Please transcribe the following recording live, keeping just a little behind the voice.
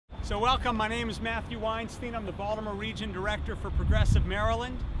So welcome, my name is Matthew Weinstein. I'm the Baltimore Region Director for Progressive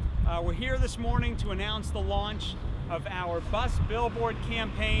Maryland. We're here this morning to announce the launch of our bus billboard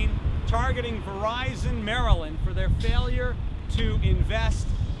campaign targeting Verizon Maryland for their failure to invest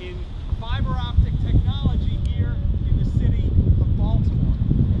in fiber optic technology here in the city of Baltimore.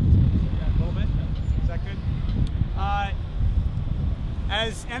 Yeah, a little bit. Is that good?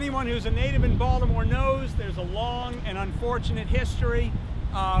 As anyone who's a native in Baltimore knows, there's a long and unfortunate history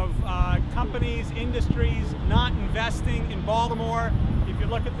of companies, industries not investing in Baltimore. If you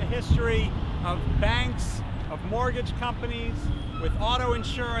look at the history of banks, of mortgage companies, with auto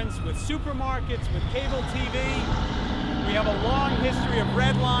insurance, with supermarkets, with cable TV, we have a long history of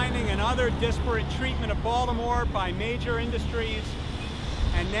redlining and other disparate treatment of Baltimore by major industries.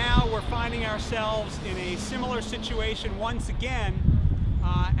 And now we're finding ourselves in a similar situation once again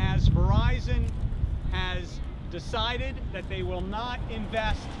as Verizon has decided that they will not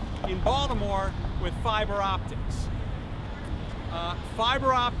invest in Baltimore with fiber optics.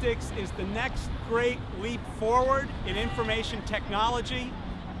 Fiber optics is the next great leap forward in information technology.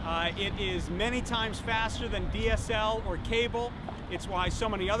 It is many times faster than DSL or cable. It's why so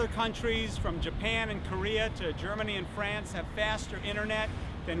many other countries, from Japan and Korea to Germany and France, have faster internet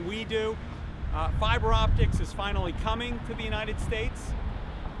than we do. Fiber optics is finally coming to the United States.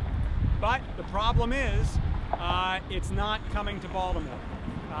 But the problem is, it's not coming to Baltimore.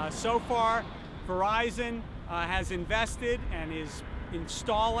 So far, Verizon has invested and is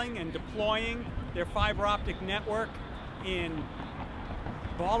installing and deploying their fiber optic network in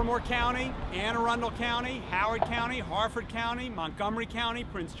Baltimore County, Anne Arundel County, Howard County, Harford County, Montgomery County,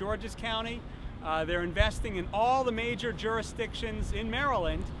 Prince George's County. They're investing in all the major jurisdictions in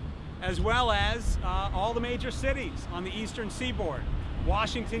Maryland, as well as all the major cities on the eastern seaboard.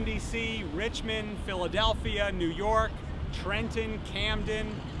 Washington, D.C., Richmond, Philadelphia, New York, Trenton,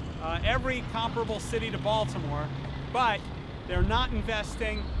 Camden, every comparable city to Baltimore, but they're not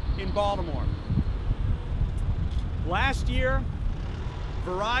investing in Baltimore. Last year,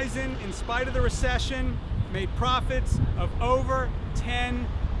 Verizon, in spite of the recession, made profits of over $10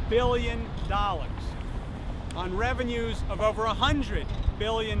 billion on revenues of over $100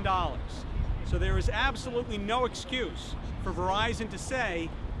 billion. So there is absolutely no excuse for Verizon to say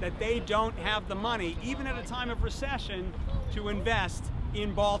that they don't have the money, even at a time of recession, to invest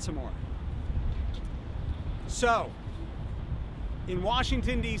in Baltimore. So, in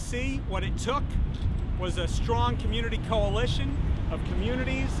Washington, D.C., what it took was a strong community coalition of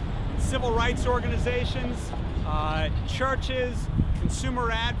communities, civil rights organizations, churches, consumer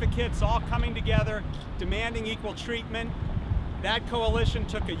advocates, all coming together, demanding equal treatment. That coalition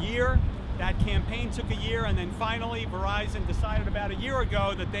took a year. That campaign took a year, and then finally Verizon decided about a year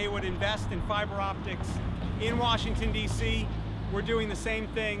ago that they would invest in fiber optics in Washington, D.C. We're doing the same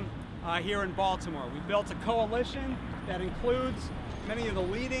thing here in Baltimore. We built a coalition that includes many of the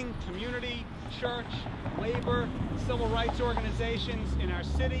leading community, church, labor, civil rights organizations in our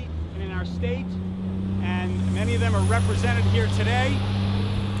city and in our state, and many of them are represented here today.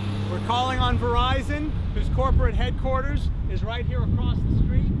 We're calling on Verizon, whose corporate headquarters is right here across the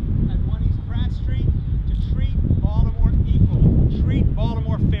street at 1 East Pratt Street, to treat Baltimore equally, treat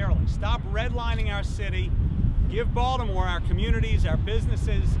Baltimore fairly. Stop redlining our city. Give Baltimore, our communities, our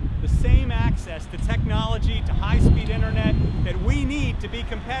businesses, the same access to technology, to high-speed internet that we need to be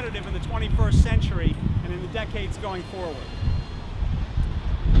competitive in the 21st century and in the decades going forward.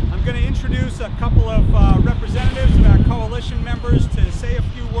 I'm going to introduce a couple of representatives of our coalition members to say a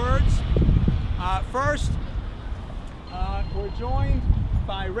few words. First, we're joined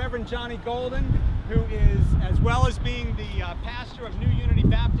by Reverend Johnny Golden, who is, as well as being the pastor of New Unity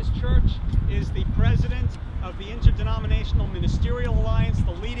Baptist Church, is the president of the Interdenominational Ministerial Alliance,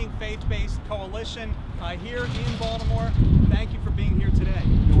 the leading faith-based coalition here in Baltimore. Thank you for being here today.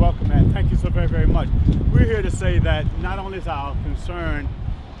 You're welcome, man. Thank you so very, very much. We're here to say that not only is our concern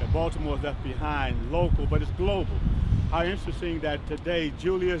that Baltimore is left behind local, but it's global. How interesting that today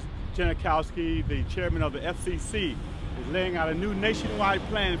Julius Janikowski, the chairman of the FCC, is laying out a new nationwide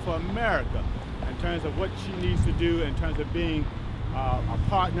plan for America in terms of what she needs to do in terms of being a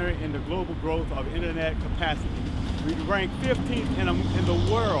partner in the global growth of internet capacity. We rank 15th in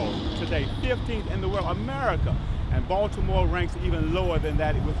the world today, 15th in the world, America, and Baltimore ranks even lower than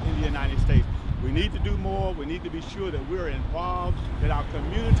that within the United States. We need to do more. We need to be sure that we're involved, that our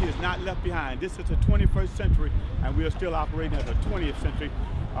community is not left behind. This is the 21st century, and we are still operating as a 20th century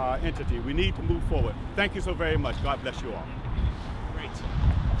entity. We need to move forward. Thank you so very much. God bless you all. Great.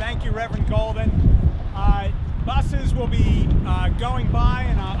 Thank you, Reverend Golden. Buses will be going by,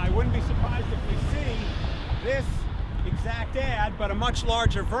 and I wouldn't be surprised if we see this exact ad, but a much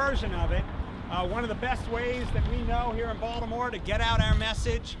larger version of it. One of the best ways that we know here in Baltimore to get out our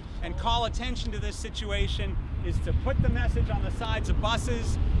message and call attention to this situation is to put the message on the sides of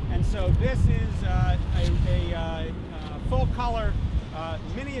buses. And so this is a full-color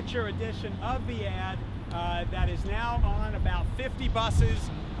miniature edition of the ad that is now on about 50 buses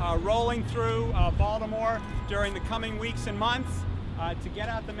rolling through Baltimore during the coming weeks and months to get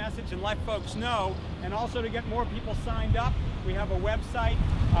out the message and let folks know, and also to get more people signed up. We have a website,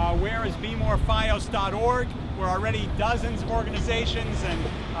 whereisbemorefios.org, where already dozens of organizations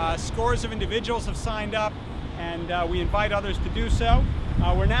and scores of individuals have signed up, and we invite others to do so.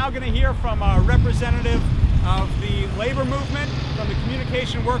 We're now going to hear from a representative of the labor movement, from the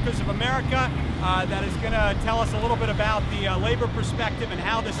Communication Workers of America, that is going to tell us a little bit about the labor perspective and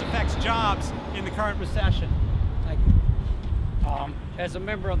how this affects jobs in the current recession. Thank you. As a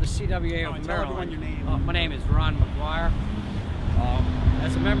member of the CWA of Maryland, your name. My name is Ron McGuire.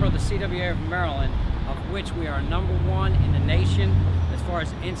 As a member of the CWA of Maryland, of which we are #1 in the nation as far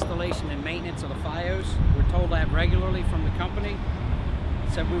as installation and maintenance of the FIOS, we're told that regularly from the company.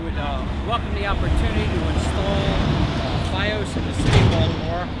 Said we would welcome the opportunity to install FIOS in the city of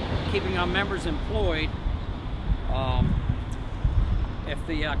Baltimore, keeping our members employed. If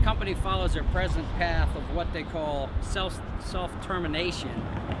the company follows their present path of what they call self-termination,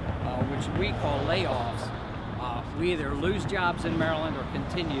 which we call layoffs, we either lose jobs in Maryland or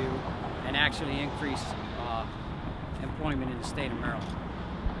continue and actually increase employment in the state of Maryland.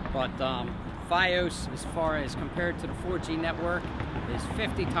 But FIOS, as far as compared to the 4G network, is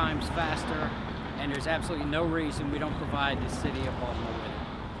 50 times faster, and there's absolutely no reason we don't provide the city of Baltimore with it.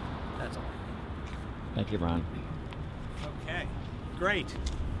 That's all. Thank you, Ron. Okay, great.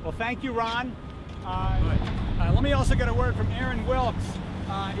 Well, thank you, Ron. Let me also get a word from Aaron Wilkes,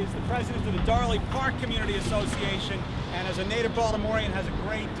 is the president of the Darley Park Community Association, and as a native Baltimorean has a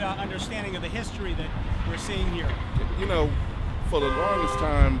great understanding of the history that we're seeing here. You know, for the longest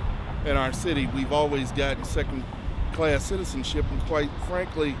time in our city, we've always gotten second-class citizenship, and quite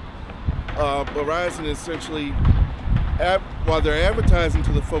frankly, Verizon essentially, while they're advertising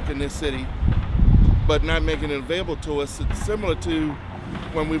to the folk in this city, but not making it available to us, it's similar to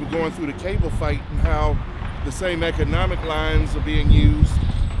when we were going through the cable fight and how the same economic lines are being used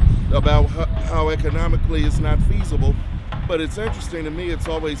about how economically it's not feasible. But it's interesting to me, it's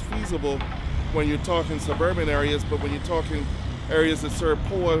always feasible when you're talking suburban areas, but when you're talking areas that serve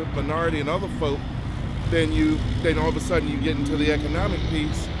poor, minority, and other folk, then all of a sudden you get into the economic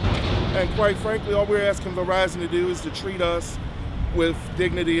piece. And quite frankly, all we're asking Verizon to do is to treat us with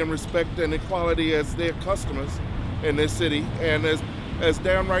dignity and respect and equality as their customers in this city, and as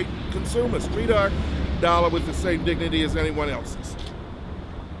downright consumers. Treat our dollar with the same dignity as anyone else's.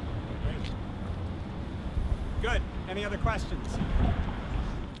 Good. Any other questions?